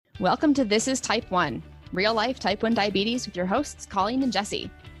Welcome to This is Type 1, real life type 1 diabetes with your hosts, Colleen and Jesse.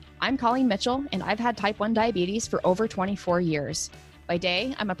 I'm Colleen Mitchell, and I've had type 1 diabetes for over 24 years. By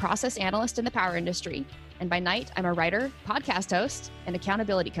day, I'm a process analyst in the power industry, and by night, I'm a writer, podcast host, and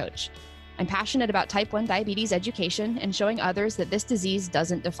accountability coach. I'm passionate about type 1 diabetes education and showing others that this disease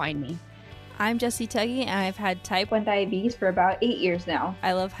doesn't define me. I'm Jessie Tuggy, and I've had type 1 diabetes for about 8 years now.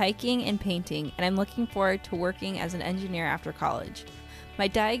 I love hiking and painting, and I'm looking forward to working as an engineer after college. My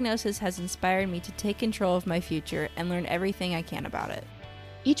diagnosis has inspired me to take control of my future and learn everything I can about it.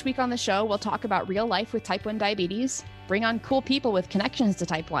 Each week on the show, we'll talk about real life with type 1 diabetes, bring on cool people with connections to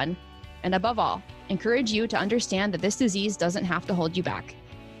type 1, and above all, encourage you to understand that this disease doesn't have to hold you back.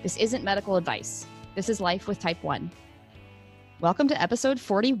 This isn't medical advice. This is life with type 1. Welcome to episode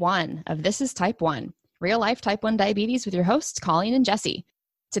 41 of This is Type 1, real life type 1 diabetes with your hosts, Colleen and Jesse.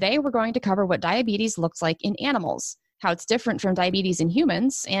 Today, we're going to cover what diabetes looks like in animals, how it's different from diabetes in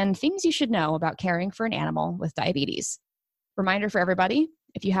humans, and things you should know about caring for an animal with diabetes. Reminder for everybody,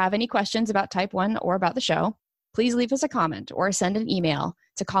 if you have any questions about type 1 or about the show, please leave us a comment or send an email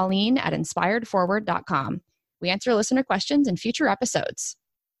to colleen@inspiredforward.com. We answer listener questions in future episodes.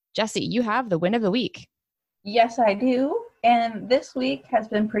 Jesse, you have the win of the week. Yes, I do. And this week has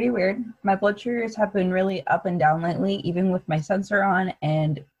been pretty weird. My blood sugars have been really up and down lately, even with my sensor on,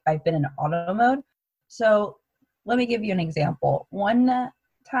 and I've been in auto mode. So let me give you an example. One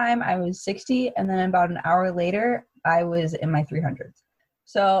time I was 60, and then about an hour later, I was in my 300s.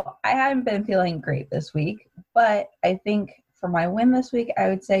 So I haven't been feeling great this week, but I think for my win this week, I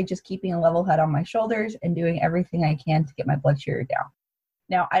would say just keeping a level head on my shoulders and doing everything I can to get my blood sugar down.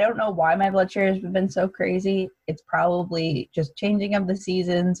 Now, I don't know why my blood sugar has been so crazy. It's probably just changing of the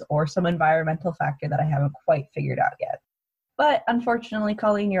seasons or some environmental factor that I haven't quite figured out yet. But unfortunately,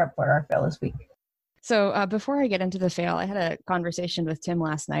 Colleen, you're up for our fail this week. So before I get into the fail, I had a conversation with Tim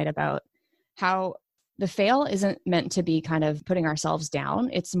last night about how the fail isn't meant to be kind of putting ourselves down.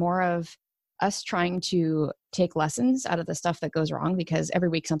 It's more of us trying to take lessons out of the stuff that goes wrong, because every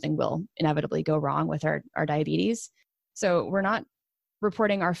week something will inevitably go wrong with our diabetes. So we're not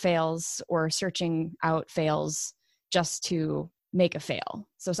reporting our fails or searching out fails just to make a fail.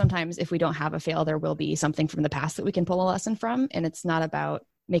 So sometimes if we don't have a fail, there will be something from the past that we can pull a lesson from. And it's not about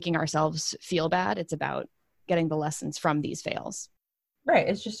making ourselves feel bad. It's about getting the lessons from these fails. Right.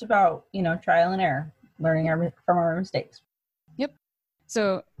 It's just about, trial and error, learning from our mistakes. Yep.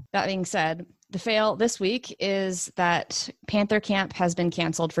 So that being said, the fail this week is that Panther Camp has been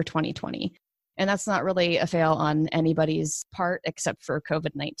canceled for 2020. And that's not really a fail on anybody's part except for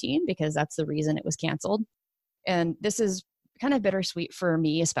COVID-19, because that's the reason it was canceled. And this is kind of bittersweet for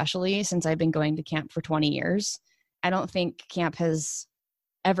me, especially since I've been going to camp for 20 years. I don't think camp has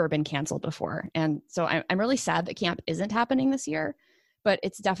ever been canceled before. And so I'm really sad that camp isn't happening this year, but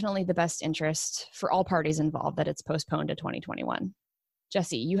it's definitely the best interest for all parties involved that it's postponed to 2021.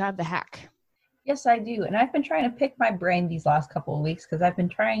 Jesse, you have the hack. Yes, I do. And I've been trying to pick my brain these last couple of weeks because I've been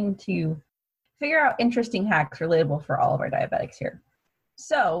trying to figure out interesting hacks relatable for all of our diabetics here.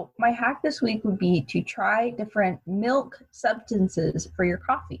 So my hack this week would be to try different milk substances for your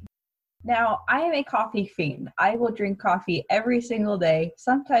coffee. Now, I am a coffee fiend. I will drink coffee every single day,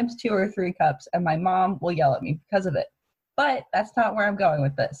 sometimes 2 or 3 cups, and my mom will yell at me because of it. But that's not where I'm going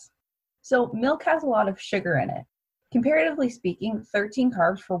with this. So milk has a lot of sugar in it. Comparatively speaking, 13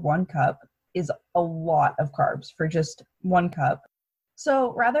 carbs for 1 cup is a lot of carbs for just 1 cup.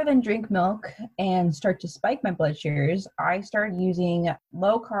 So rather than drink milk and start to spike my blood sugars, I started using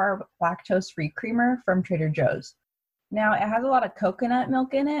low-carb, lactose-free creamer from Trader Joe's. Now, it has a lot of coconut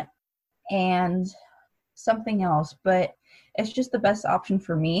milk in it and something else, but it's just the best option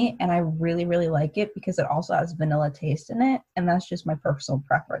for me, and I really, really like it because it also has vanilla taste in it, and that's just my personal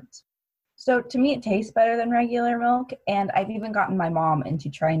preference. So to me, it tastes better than regular milk, and I've even gotten my mom into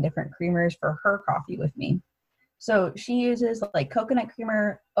trying different creamers for her coffee with me. So she uses like coconut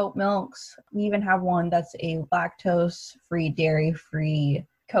creamer, oat milks. We even have one that's a lactose-free, dairy-free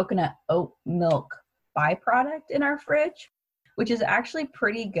coconut oat milk byproduct in our fridge, which is actually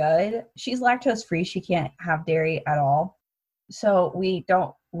pretty good. She's lactose-free. She can't have dairy at all. So we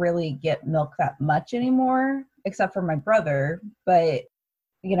don't really get milk that much anymore, except for my brother. But,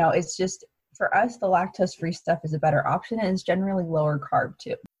 it's just, for us, the lactose-free stuff is a better option, and it's generally lower carb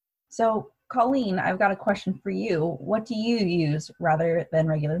too. So Colleen, I've got a question for you. What do you use rather than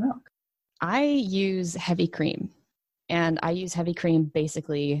regular milk? I use heavy cream, and I use heavy cream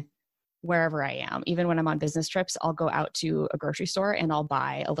basically wherever I am. Even when I'm on business trips, I'll go out to a grocery store and I'll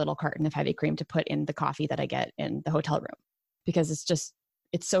buy a little carton of heavy cream to put in the coffee that I get in the hotel room, because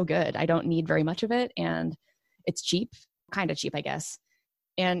it's so good. I don't need very much of it, and it's cheap, kind of cheap, I guess.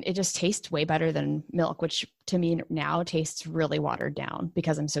 And it just tastes way better than milk, which to me now tastes really watered down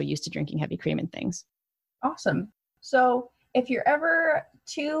because I'm so used to drinking heavy cream and things. Awesome. So if you're ever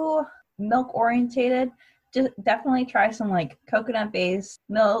too milk orientated, just definitely try some like coconut based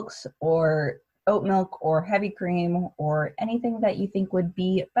milks or oat milk or heavy cream or anything that you think would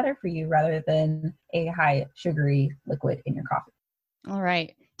be better for you rather than a high sugary liquid in your coffee. All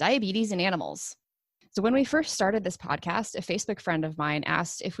right. Diabetes in animals. So when we first started this podcast, a Facebook friend of mine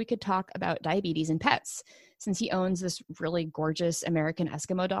asked if we could talk about diabetes in pets, since he owns this really gorgeous American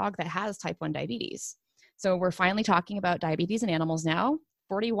Eskimo dog that has type 1 diabetes. So we're finally talking about diabetes in animals now,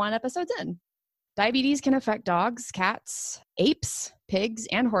 41 episodes in. Diabetes can affect dogs, cats, apes, pigs,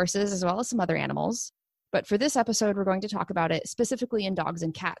 and horses, as well as some other animals. But for this episode, we're going to talk about it specifically in dogs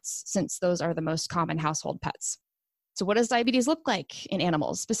and cats, since those are the most common household pets. So what does diabetes look like in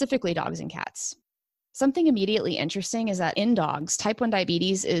animals, specifically dogs and cats? Something immediately interesting is that in dogs, type 1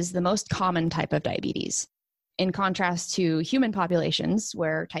 diabetes is the most common type of diabetes, in contrast to human populations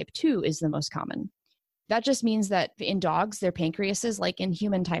where type 2 is the most common. That just means that in dogs, their pancreases, like in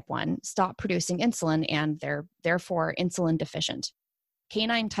human type 1, stop producing insulin and they're therefore insulin deficient.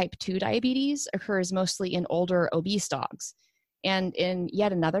 Canine type 2 diabetes occurs mostly in older obese dogs. And in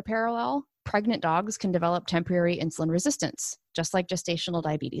yet another parallel, pregnant dogs can develop temporary insulin resistance, just like gestational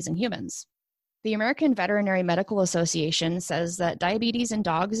diabetes in humans. The American Veterinary Medical Association says that diabetes in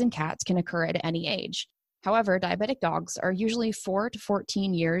dogs and cats can occur at any age. However, diabetic dogs are usually 4 to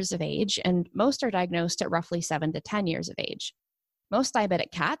 14 years of age, and most are diagnosed at roughly 7 to 10 years of age. Most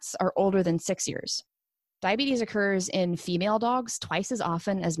diabetic cats are older than 6 years. Diabetes occurs in female dogs twice as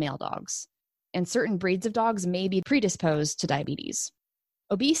often as male dogs, and certain breeds of dogs may be predisposed to diabetes.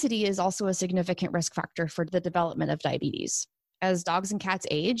 Obesity is also a significant risk factor for the development of diabetes. As dogs and cats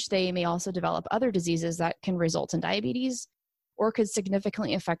age, they may also develop other diseases that can result in diabetes or could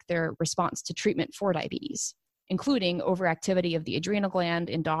significantly affect their response to treatment for diabetes, including overactivity of the adrenal gland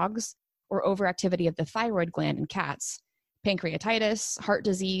in dogs or overactivity of the thyroid gland in cats, pancreatitis, heart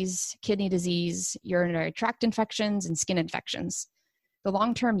disease, kidney disease, urinary tract infections, and skin infections. The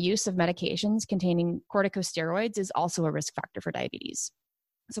long-term use of medications containing corticosteroids is also a risk factor for diabetes.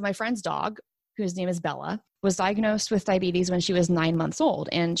 So my friend's dog, whose name is Bella, was diagnosed with diabetes when she was 9 months old,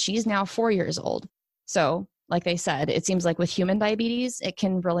 and she's now 4 years old. So, like they said, it seems like with human diabetes, it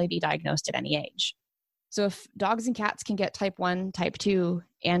can really be diagnosed at any age. So if dogs and cats can get type 1, type 2,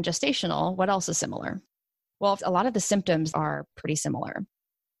 and gestational, what else is similar? Well, a lot of the symptoms are pretty similar.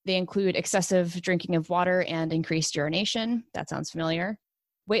 They include excessive drinking of water and increased urination. That sounds familiar.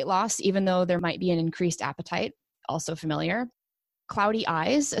 Weight loss, even though there might be an increased appetite, also familiar. Cloudy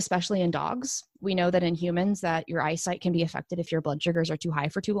eyes, especially in dogs. We know that in humans that your eyesight can be affected if your blood sugars are too high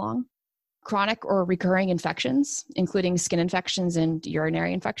for too long. Chronic or recurring infections, including skin infections and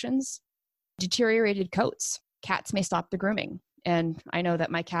urinary infections. Deteriorated coats. Cats may stop the grooming. And I know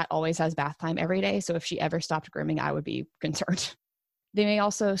that my cat always has bath time every day, so if she ever stopped grooming, I would be concerned. They may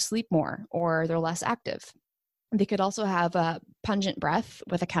also sleep more or they're less active. They could also have a pungent breath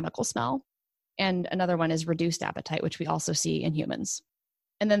with a chemical smell. And another one is reduced appetite, which we also see in humans.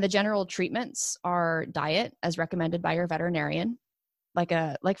 And then the general treatments are diet, as recommended by your veterinarian.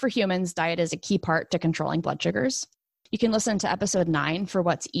 Like for humans, diet is a key part to controlling blood sugars. You can listen to episode 9 for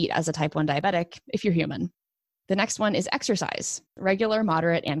what to eat as a type 1 diabetic if you're human. The next one is exercise, regular,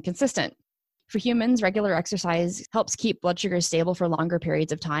 moderate, and consistent. For humans, regular exercise helps keep blood sugars stable for longer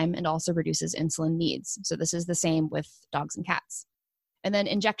periods of time and also reduces insulin needs. So this is the same with dogs and cats. And then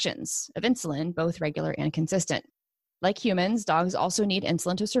injections of insulin, both regular and consistent. Like humans, dogs also need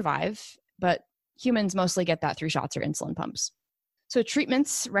insulin to survive, but humans mostly get that through shots or insulin pumps. So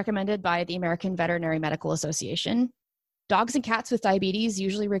treatments recommended by the American Veterinary Medical Association. Dogs and cats with diabetes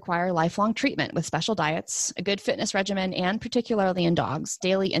usually require lifelong treatment with special diets, a good fitness regimen, and particularly in dogs,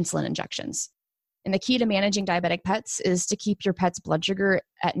 daily insulin injections. And the key to managing diabetic pets is to keep your pet's blood sugar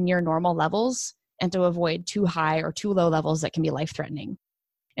at near normal levels and to avoid too high or too low levels that can be life-threatening.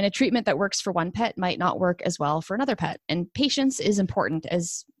 And a treatment that works for one pet might not work as well for another pet. And patience is important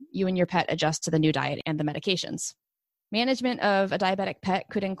as you and your pet adjust to the new diet and the medications. Management of a diabetic pet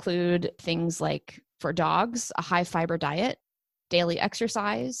could include things like, for dogs, a high-fiber diet, daily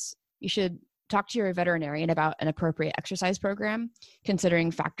exercise. You should talk to your veterinarian about an appropriate exercise program, considering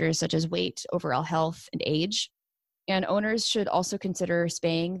factors such as weight, overall health, and age. And owners should also consider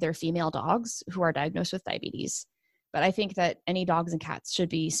spaying their female dogs who are diagnosed with diabetes. But I think that any dogs and cats should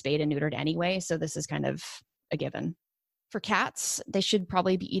be spayed and neutered anyway, so this is kind of a given. For cats, they should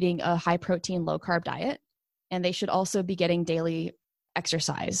probably be eating a high-protein, low-carb diet, and they should also be getting daily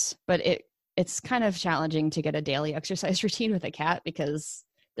exercise. But it it's kind of challenging to get a daily exercise routine with a cat because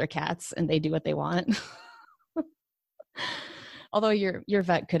they're cats and they do what they want. Although your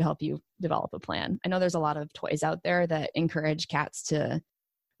vet could help you develop a plan. I know there's a lot of toys out there that encourage cats to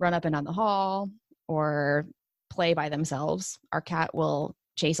run up and down the hall or play by themselves. Our cat will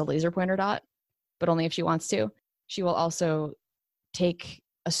chase a laser pointer dot, but only if she wants to. She will also take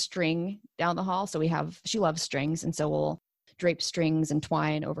a string down the hall. So she loves strings. And so we'll drape strings and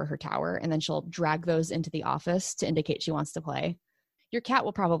twine over her tower. And then she'll drag those into the office to indicate she wants to play. Your cat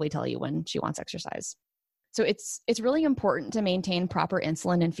will probably tell you when she wants exercise. So it's really important to maintain proper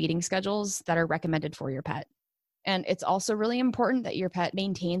insulin and feeding schedules that are recommended for your pet. And it's also really important that your pet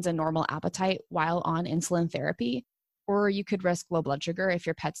maintains a normal appetite while on insulin therapy, or you could risk low blood sugar if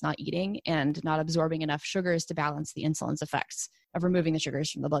your pet's not eating and not absorbing enough sugars to balance the insulin's effects of removing the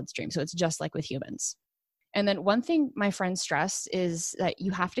sugars from the bloodstream. So it's just like with humans. And then one thing my friends stress is that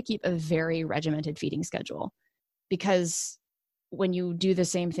you have to keep a very regimented feeding schedule, because when you do the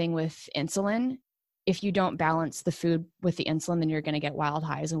same thing with insulin, if you don't balance the food with the insulin, then you're going to get wild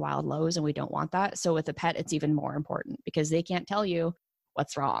highs and wild lows, and we don't want that. So with a pet, it's even more important because they can't tell you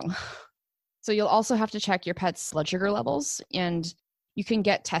what's wrong. So you'll also have to check your pet's blood sugar levels, and you can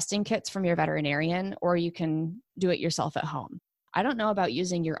get testing kits from your veterinarian, or you can do it yourself at home. I don't know about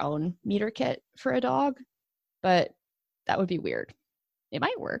using your own meter kit for a dog, but that would be weird. It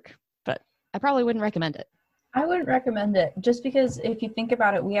might work, but I probably wouldn't recommend it. I wouldn't recommend it just because if you think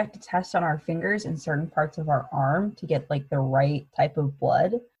about it, we have to test on our fingers and certain parts of our arm to get like the right type of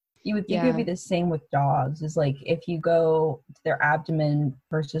blood. You would think it would be the same with dogs. Is like if you go to their abdomen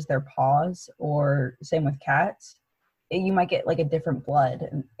versus their paws, or same with cats, you might get like a different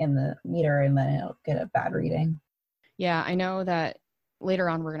blood in the meter, and then it'll get a bad reading. Yeah, I know that later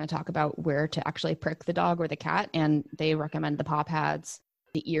on we're going to talk about where to actually prick the dog or the cat, and they recommend the paw pads,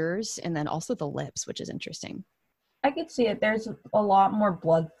 the ears, and then also the lips, which is interesting. I could see it. There's a lot more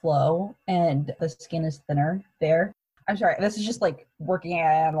blood flow and the skin is thinner there. I'm sorry, this is just like working at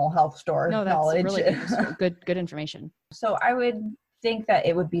an animal health store knowledge. Really good information. So I would think that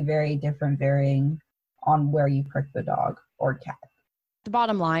it would be very different varying on where you prick the dog or cat. The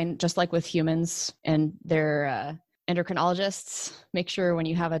bottom line, just like with humans and their endocrinologists, make sure when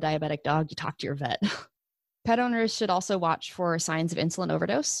you have a diabetic dog, you talk to your vet. Pet owners should also watch for signs of insulin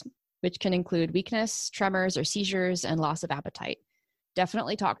overdose, which can include weakness, tremors, or seizures, and loss of appetite.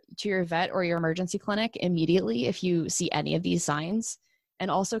 Definitely talk to your vet or your emergency clinic immediately if you see any of these signs, and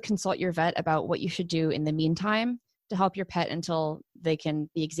also consult your vet about what you should do in the meantime to help your pet until they can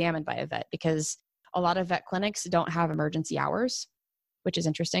be examined by a vet, because a lot of vet clinics don't have emergency hours, which is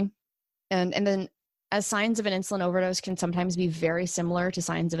interesting. And then as signs of an insulin overdose can sometimes be very similar to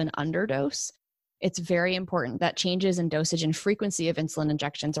signs of an underdose, it's very important that changes in dosage and frequency of insulin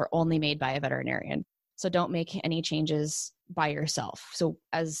injections are only made by a veterinarian. So don't make any changes by yourself. So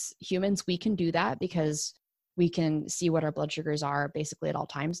as humans, we can do that because we can see what our blood sugars are basically at all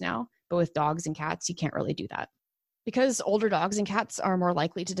times now. But with dogs and cats, you can't really do that. Because older dogs and cats are more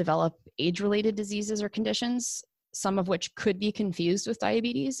likely to develop age-related diseases or conditions, some of which could be confused with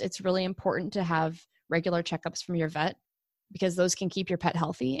diabetes, it's really important to have regular checkups from your vet, because those can keep your pet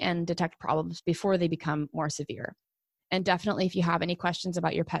healthy and detect problems before they become more severe. And definitely, if you have any questions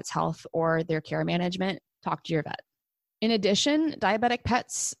about your pet's health or their care management, talk to your vet. In addition, diabetic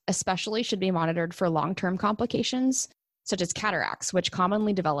pets especially should be monitored for long-term complications, such as cataracts, which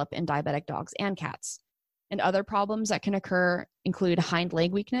commonly develop in diabetic dogs and cats. And other problems that can occur include hind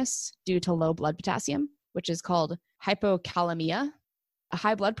leg weakness due to low blood potassium, which is called hypokalemia,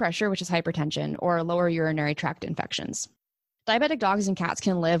 high blood pressure, which is hypertension, or lower urinary tract infections. Diabetic dogs and cats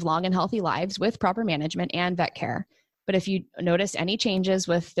can live long and healthy lives with proper management and vet care. But if you notice any changes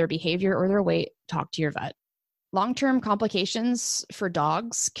with their behavior or their weight, talk to your vet. Long-term complications for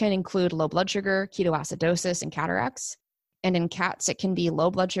dogs can include low blood sugar, ketoacidosis, and cataracts. And in cats, it can be low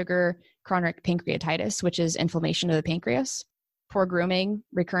blood sugar, chronic pancreatitis, which is inflammation of the pancreas, poor grooming,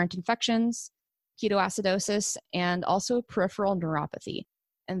 recurrent infections, ketoacidosis, and also peripheral neuropathy.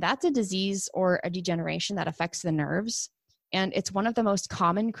 And that's a disease or a degeneration that affects the nerves. And it's one of the most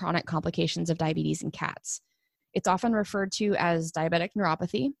common chronic complications of diabetes in cats. It's often referred to as diabetic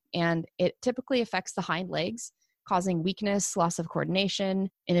neuropathy, and it typically affects the hind legs, causing weakness, loss of coordination,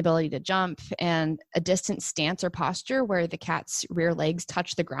 inability to jump, and a distant stance or posture where the cat's rear legs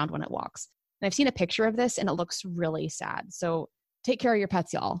touch the ground when it walks. And I've seen a picture of this, and it looks really sad. So take care of your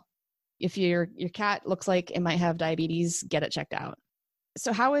pets, y'all. If your cat looks like it might have diabetes, get it checked out.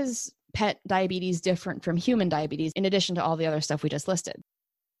 So how is pet diabetes different from human diabetes, in addition to all the other stuff we just listed?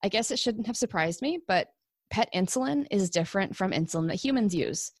 I guess it shouldn't have surprised me, but pet insulin is different from insulin that humans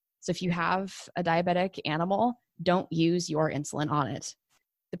use. So if you have a diabetic animal, don't use your insulin on it.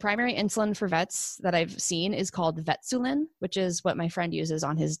 The primary insulin for vets that I've seen is called Vetsulin, which is what my friend uses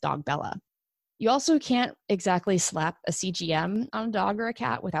on his dog Bella. You also can't exactly slap a CGM on a dog or a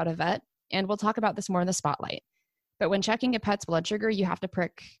cat without a vet, and we'll talk about this more in the spotlight. But when checking a pet's blood sugar, you have to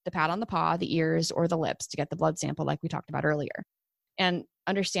prick the pad on the paw, the ears, or the lips to get the blood sample like we talked about earlier. And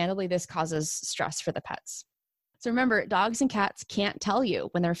understandably, this causes stress for the pets. So remember, dogs and cats can't tell you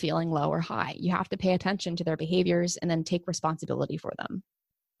when they're feeling low or high. You have to pay attention to their behaviors and then take responsibility for them.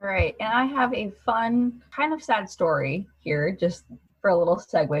 Right. And I have a fun, kind of sad story here, just for a little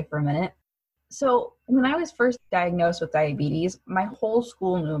segue for a minute. So when I was first diagnosed with diabetes, my whole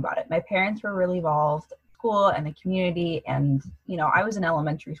school knew about it. My parents were really involved, school and the community, and, I was in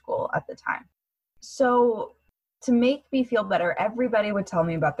elementary school at the time. So to make me feel better, everybody would tell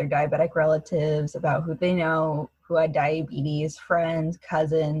me about their diabetic relatives, about who they know who had diabetes, friends,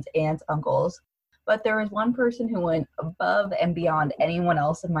 cousins, aunts, uncles. But there was one person who went above and beyond anyone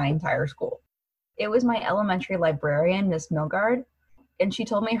else in my entire school. It was my elementary librarian, Miss Milgard, and she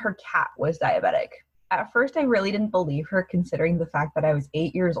told me her cat was diabetic. At first, I really didn't believe her, considering the fact that I was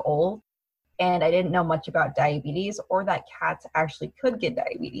 8 years old and I didn't know much about diabetes or that cats actually could get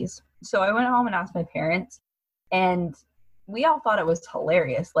diabetes. So I went home and asked my parents, and we all thought it was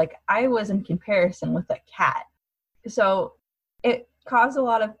hilarious. Like, I was in comparison with a cat. So it caused a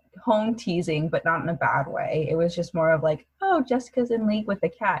lot of home teasing, but not in a bad way. It was just more of like, oh, Jessica's in league with a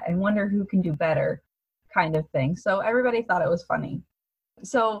cat. I wonder who can do better kind of thing. So everybody thought it was funny.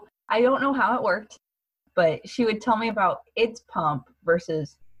 So I don't know how it worked, but she would tell me about its pump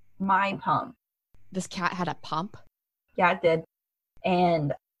versus my pump. This cat had a pump? Yeah, it did.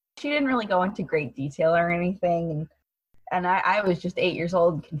 And she didn't really go into great detail or anything. And I was just 8 years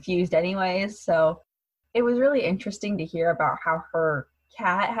old, confused anyways. So it was really interesting to hear about how her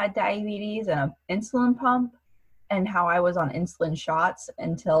cat had diabetes and an insulin pump, and how I was on insulin shots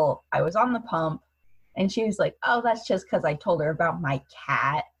until I was on the pump. And she was like, oh, that's just because I told her about my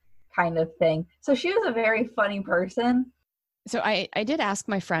cat kind of thing. So she was a very funny person. So I did ask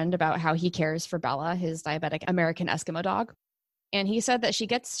my friend about how he cares for Bella, his diabetic American Eskimo dog. And he said that she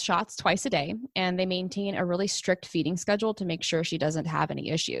gets shots twice a day, and they maintain a really strict feeding schedule to make sure she doesn't have any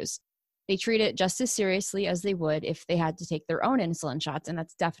issues. They treat it just as seriously as they would if they had to take their own insulin shots, and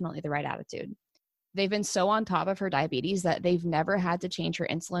that's definitely the right attitude. They've been so on top of her diabetes that they've never had to change her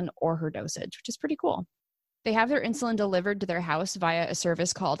insulin or her dosage, which is pretty cool. They have their insulin delivered to their house via a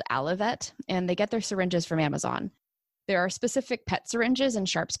service called Allivet, and they get their syringes from Amazon. There are specific pet syringes and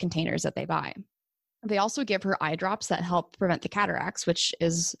Sharps containers that they buy. They also give her eye drops that help prevent the cataracts, which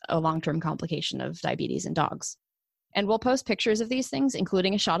is a long-term complication of diabetes in dogs. And we'll post pictures of these things,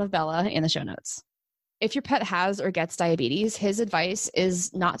 including a shot of Bella, in the show notes. If your pet has or gets diabetes, his advice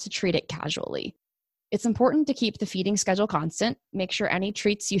is not to treat it casually. It's important to keep the feeding schedule constant, make sure any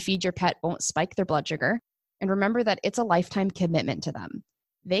treats you feed your pet won't spike their blood sugar, and remember that it's a lifetime commitment to them.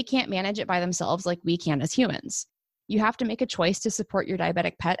 They can't manage it by themselves like we can as humans. You have to make a choice to support your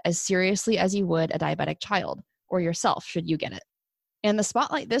diabetic pet as seriously as you would a diabetic child, or yourself should you get it. And the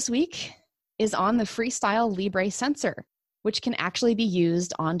spotlight this week is on the Freestyle Libre sensor, which can actually be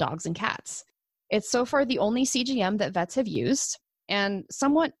used on dogs and cats. It's so far the only CGM that vets have used, and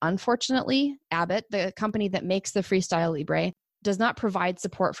somewhat unfortunately, Abbott, the company that makes the Freestyle Libre, does not provide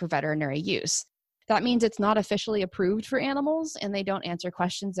support for veterinary use. That means it's not officially approved for animals, and they don't answer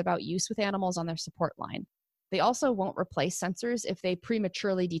questions about use with animals on their support line. They also won't replace sensors if they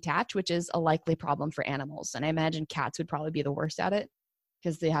prematurely detach, which is a likely problem for animals. And I imagine cats would probably be the worst at it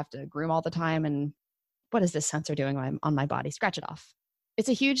because they have to groom all the time. And what is this sensor doing on my body? Scratch it off. It's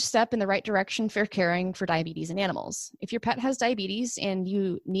a huge step in the right direction for caring for diabetes in animals. If your pet has diabetes and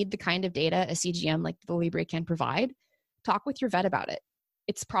you need the kind of data a CGM like the Libre can provide, talk with your vet about it.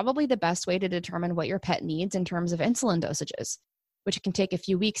 It's probably the best way to determine what your pet needs in terms of insulin dosages, which can take a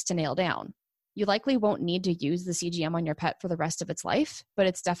few weeks to nail down. You likely won't need to use the CGM on your pet for the rest of its life, but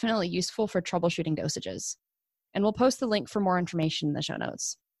it's definitely useful for troubleshooting dosages. And we'll post the link for more information in the show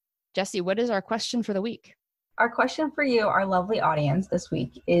notes. Jessie, what is our question for the week? Our question for you, our lovely audience this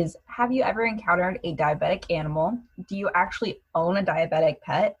week, is have you ever encountered a diabetic animal? Do you actually own a diabetic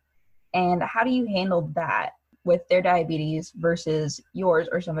pet? And how do you handle that with their diabetes versus yours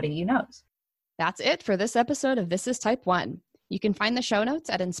or somebody you know's? That's it for this episode of This is Type 1. You can find the show notes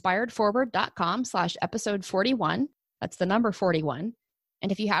at inspiredforward.com/episode 41. That's the number 41.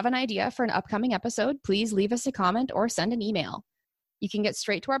 And if you have an idea for an upcoming episode, please leave us a comment or send an email. You can get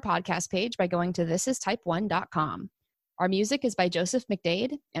straight to our podcast page by going to thisistype1.com. Our music is by Joseph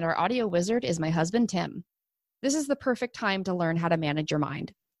McDade, and our audio wizard is my husband, Tim. This is the perfect time to learn how to manage your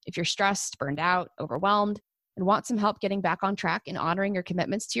mind. If you're stressed, burned out, overwhelmed, and want some help getting back on track and honoring your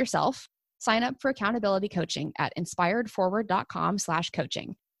commitments to yourself, sign up for accountability coaching at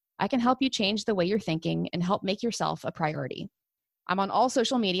inspiredforward.com/coaching. I can help you change the way you're thinking and help make yourself a priority. I'm on all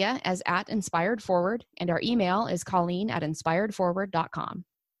social media as @inspiredforward, and our email is colleen@inspiredforward.com.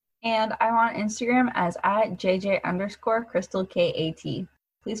 And I'm on Instagram as @JJ_CrystalKAT.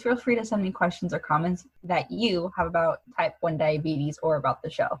 Please feel free to send me questions or comments that you have about type 1 diabetes or about the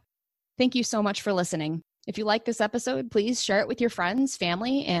show. Thank you so much for listening. If you like this episode, please share it with your friends,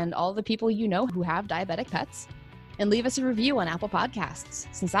 family, and all the people you know who have diabetic pets. And leave us a review on Apple Podcasts,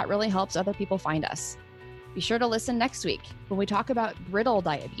 since that really helps other people find us. Be sure to listen next week when we talk about brittle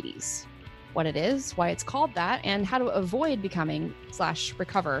diabetes, what it is, why it's called that, and how to avoid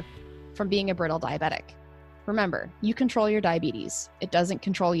becoming/recover from being a brittle diabetic. Remember, you control your diabetes. It doesn't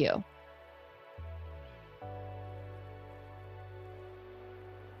control you.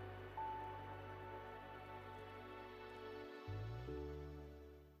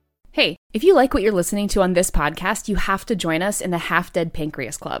 Hey, if you like what you're listening to on this podcast, you have to join us in the Half Dead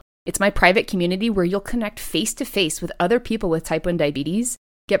Pancreas Club. It's my private community where you'll connect face-to-face with other people with type 1 diabetes,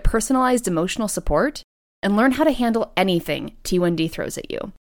 get personalized emotional support, and learn how to handle anything T1D throws at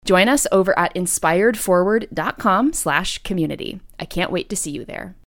you. Join us over at inspiredforward.com/community. I can't wait to see you there.